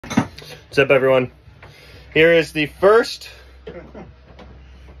What's up, everyone? Here is the first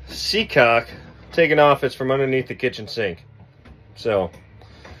seacock taken off. It's from underneath the kitchen sink. So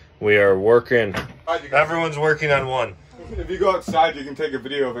we are working. Everyone's working on one. If you go outside, you can take a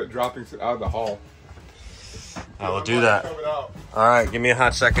video of it dropping out of the hull. I will do that. All right, give me a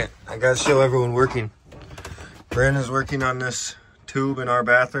hot second. I gotta show everyone working. Brandon's working on this tube in our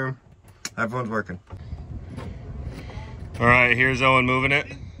bathroom. Everyone's working. All right, here's Owen moving it.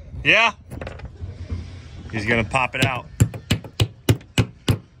 Yeah. He's gonna pop it out.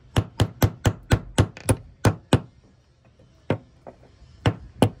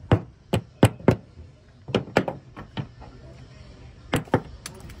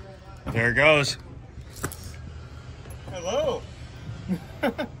 There it goes. Hello.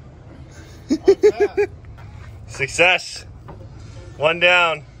 Success. One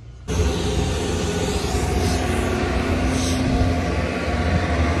down.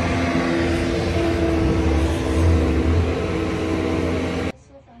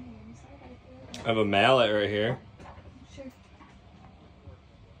 I have a mallet right here. Sure.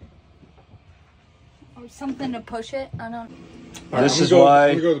 Or something to push it. I don't. This is why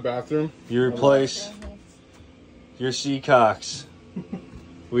Can we go to the bathroom? you replace your seacocks.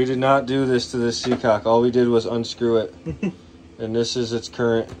 We did not do this to this seacock. All we did was unscrew it. And this is its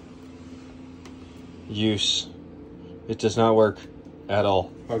current use. It does not work at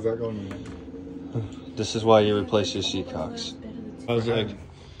all. How's that going? This is why you replace your seacocks. I was like,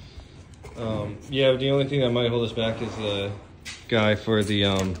 yeah, the only thing that might hold us back is the guy for the,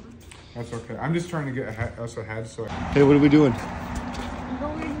 That's okay. I'm just trying to get us ahead, so. Hey, what are we doing? I'm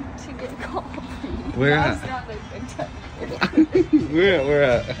going to get coffee. Where That's at? not my big time. We're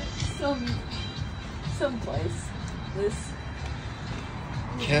at. Some place. This.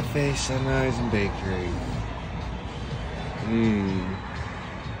 Cafe, Sunrise, and Bakery.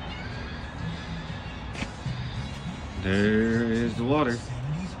 There is the water.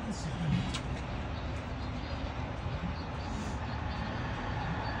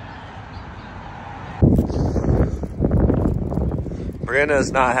 Brianna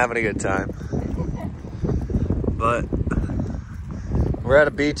is not having a good time. But we're at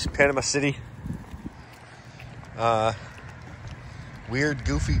a beach, Panama City. Weird,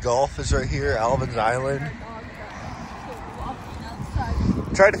 goofy golf is right here, Alvin's Island.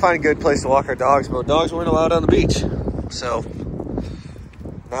 Tried to find a good place to walk our dogs, but dogs weren't allowed on the beach. So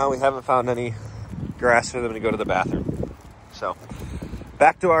now we haven't found any grass for them to go to the bathroom. So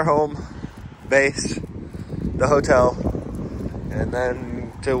back to our home base, the hotel, and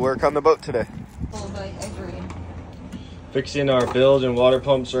then to work on the boat today. Fixing our bilge and water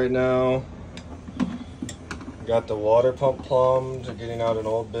pumps right now. Got the water pump plumbed, getting out an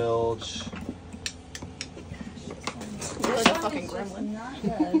old bilge. You're like a fucking gremlin.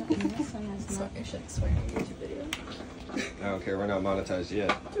 So I shouldn't swear in a YouTube video. I don't care, we're not monetized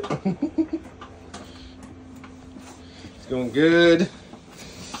yet. It's going good.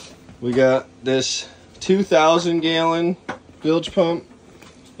 We got this 2,000 gallon bilge pump,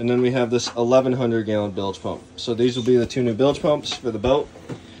 and then we have this 1,100 gallon bilge pump. So these will be the two new bilge pumps for the boat,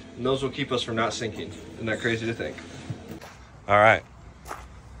 and those will keep us from not sinking. Isn't that crazy to think? All right.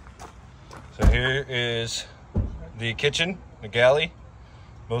 So here is the kitchen, the galley,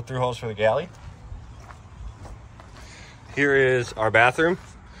 both through holes for the galley. Here is our bathroom.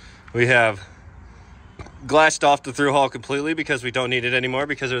 We have glassed off the through hull completely because we don't need it anymore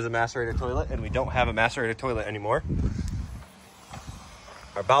because it was a macerator toilet, and we don't have a macerator toilet anymore.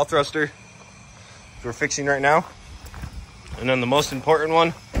 Our bow thruster we're fixing right now. And then the most important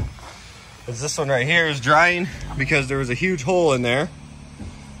one is this one right here is drying because there was a huge hole in there.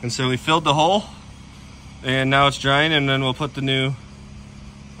 And so we filled the hole and now it's drying, and then we'll put the new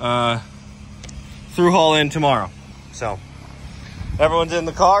through hull in tomorrow. So everyone's in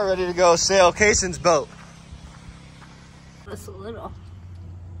the car ready to go sail Cason's boat. Just a little.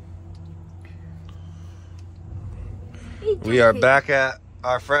 We are back at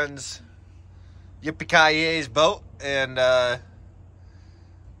our friend's Yippee-ki-yay's boat, and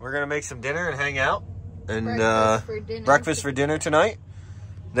we're gonna make some dinner and hang out, and breakfast for dinner tonight.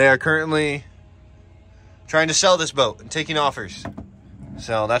 They are currently trying to sell this boat and taking offers,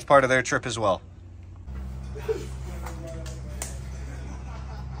 so that's part of their trip as well.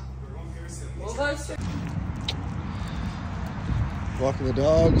 Walking the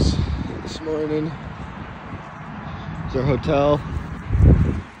dogs this morning. It's our hotel.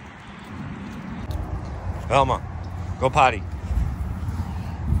 Velma, go potty.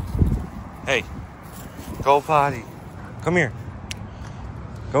 Hey, go potty. Come here.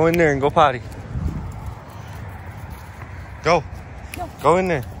 Go in there and go potty. Go. Go in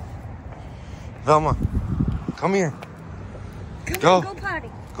there. Velma, come here. Go potty.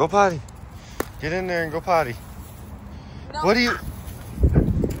 Go potty. Get in there and go potty. No. What do you...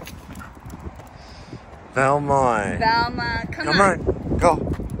 Velma. Velma, come Come on. Go.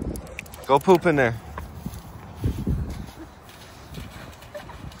 Go poop in there.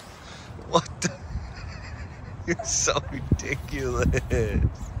 What the... You're so ridiculous.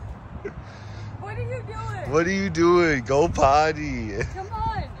 What are you doing? What are you doing? Go potty. Come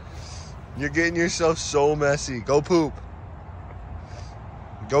on. You're getting yourself so messy. Go poop.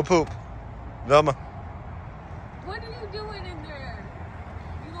 Go poop. Velma. What are you doing in there?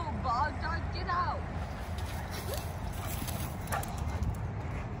 You little bog dog, get out.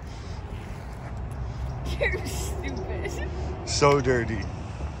 You're stupid. So dirty.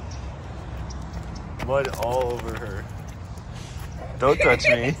 Mud all over her. Don't touch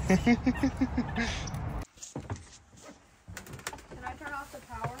me. Can I turn off the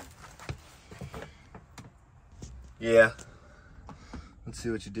power? Yeah. Let's see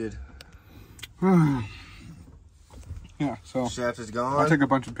what you did. Yeah, so Shaft is I gone. took a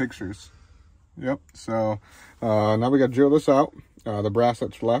bunch of pictures. Yep, so now we got to drill this out, the brass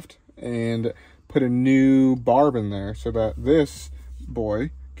that's left, and put a new barb in there so that this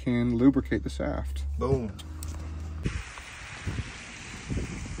boy can lubricate the shaft. Boom.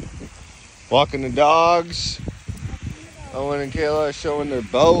 Walking the dogs. Owen and Kayla are showing their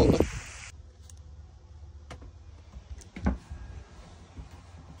boat.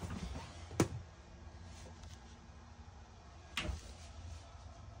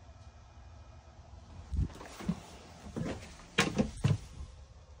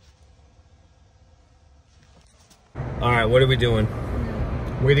 All right, what are we doing?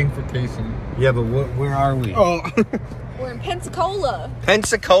 Waiting for casing. Yeah, but where are we? Oh. We're in Pensacola.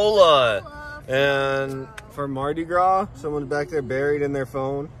 Pensacola. And for Mardi Gras, someone's back there buried in their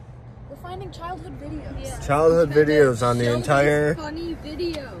phone. We're finding childhood videos. Yeah. Childhood videos on the Show entire... this funny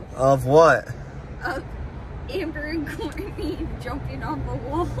video Of what? of Amber and Courtney jumping on the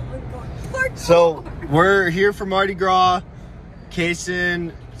wall and going, "Parkour!" So, we're here for Mardi Gras.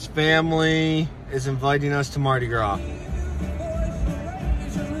 Kaysen's family is inviting us to Mardi Gras.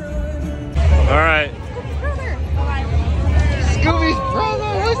 All right. Scooby's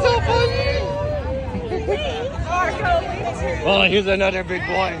brother, that's so funny. Oh, here's another big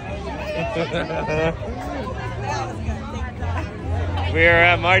boy. We are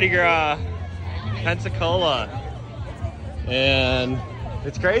at Mardi Gras, Pensacola, and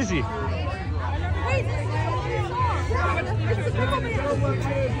it's crazy. No.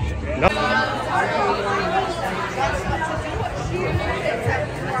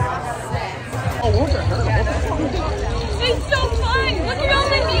 Oh, what the hell? It's so fun! Look at all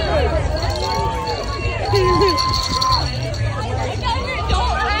the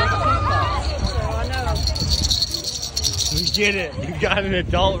We get it. You got an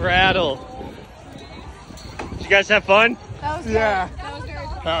adult rattle. Did you guys have fun? That was Yeah. good. That was good.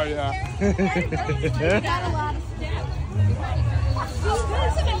 Oh, yeah. We got a lot of steps.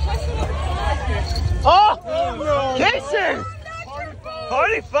 Oh! No. Jason!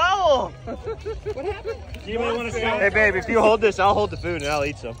 Party foul! What happened? Anybody want to shot? Hey babe, if you hold this, I'll hold the food and I'll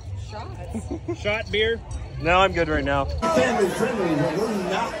eat some. Shots. Shot beer? No, I'm good right now. Family friendly, but we're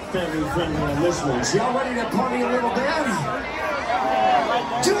not family friendly on this one. So y'all ready to party a little bit?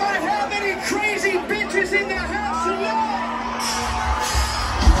 Do I have any crazy bitches in the house tonight?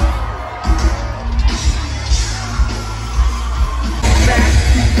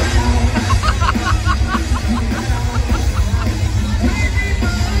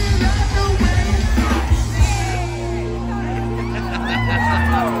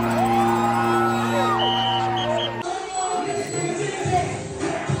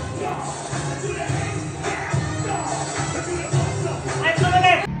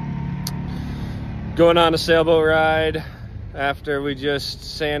 Going on a sailboat ride after we just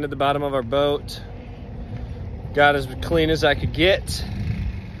sanded the bottom of our boat. Got as clean as I could get.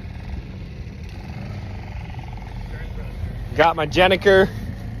 Got my Jenniker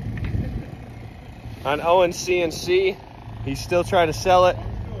on Owen CNC. He's still trying to sell it.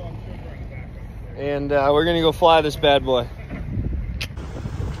 And we're gonna go fly this bad boy.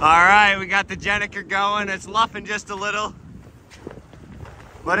 All right, we got the Jenniker going. It's luffing just a little,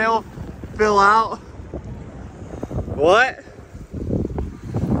 but it'll fill out. What?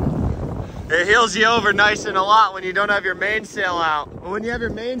 It heels you over nice and a lot when you don't have your mainsail out. But when you have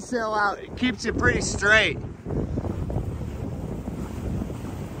your mainsail out, it keeps you pretty straight.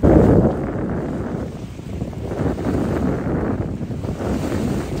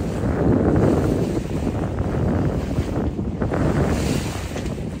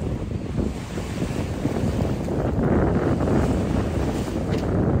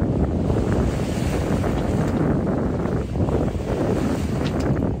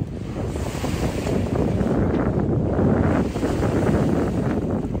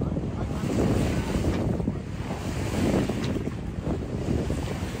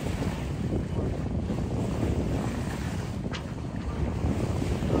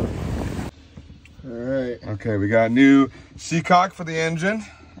 Okay, we got new seacock for the engine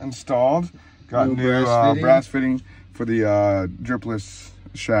installed. Got new brass fitting for the dripless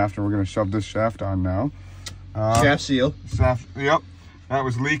shaft, and we're gonna shove this shaft on now. Shaft seal. Yep, that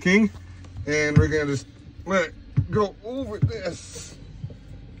was leaking, and we're gonna just let it go over this.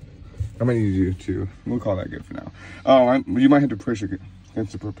 I might need you to. We'll call that good for now. Oh, you might have to push it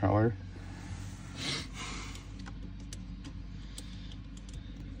against the propeller.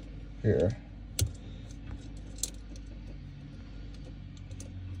 Here.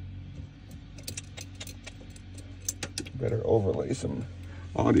 Better overlay some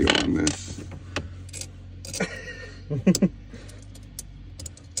audio on this. I'm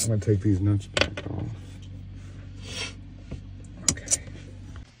gonna take these nuts back off. Okay.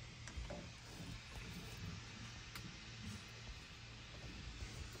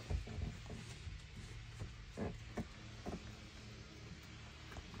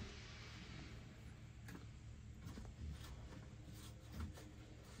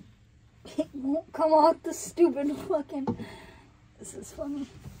 It won't come out the stupid fucking. This is funny.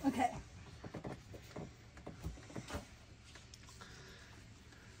 Okay.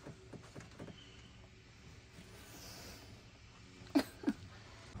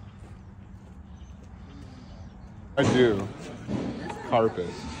 I do. Carpet.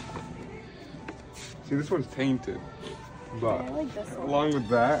 See, this one's tainted. But I like this one. along with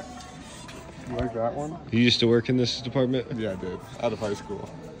that, you like that one? You used to work in this department? Yeah, I did. Out of high school.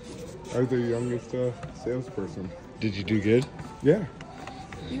 I was the youngest salesperson. Did you do good? Yeah.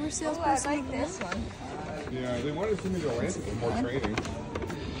 You were salesperson. I like this one. Yeah, they wanted to send me to Atlantic for more training.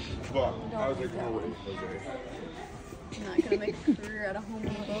 But I was like, no way, Jose. You're not gonna make a career out of home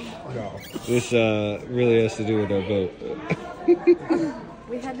boat. No. This really has to do with our boat.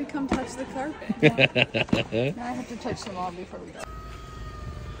 We had to come touch the carpet. Now I have to touch them all before we go.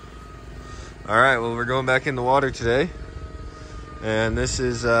 All right, well, we're going back in the water today. And this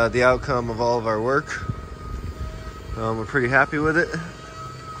is the outcome of all of our work. We're pretty happy with it.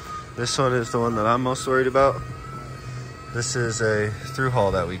 This one is the one that I'm most worried about. This is a through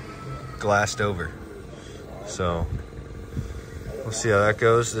hull that we glassed over. So we'll see how that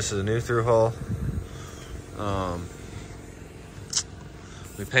goes. This is a new through hull.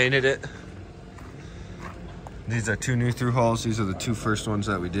 We painted it. These are 2 new through hulls. These are the 2 first ones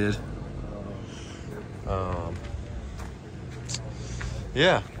that we did.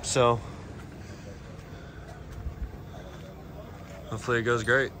 Yeah, so hopefully it goes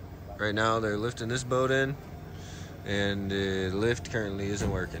great. Right now they're lifting this boat in, and the lift currently isn't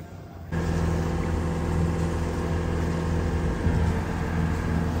working.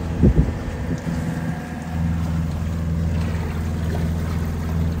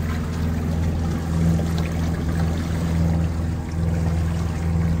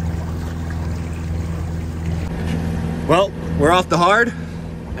 Well, we're off the hard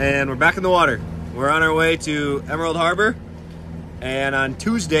and we're back in the water. We're on our way to Emerald Harbor, and on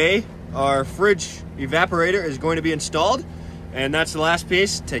Tuesday our fridge evaporator is going to be installed, and that's the last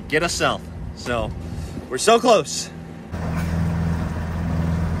piece to get us south. So we're so close.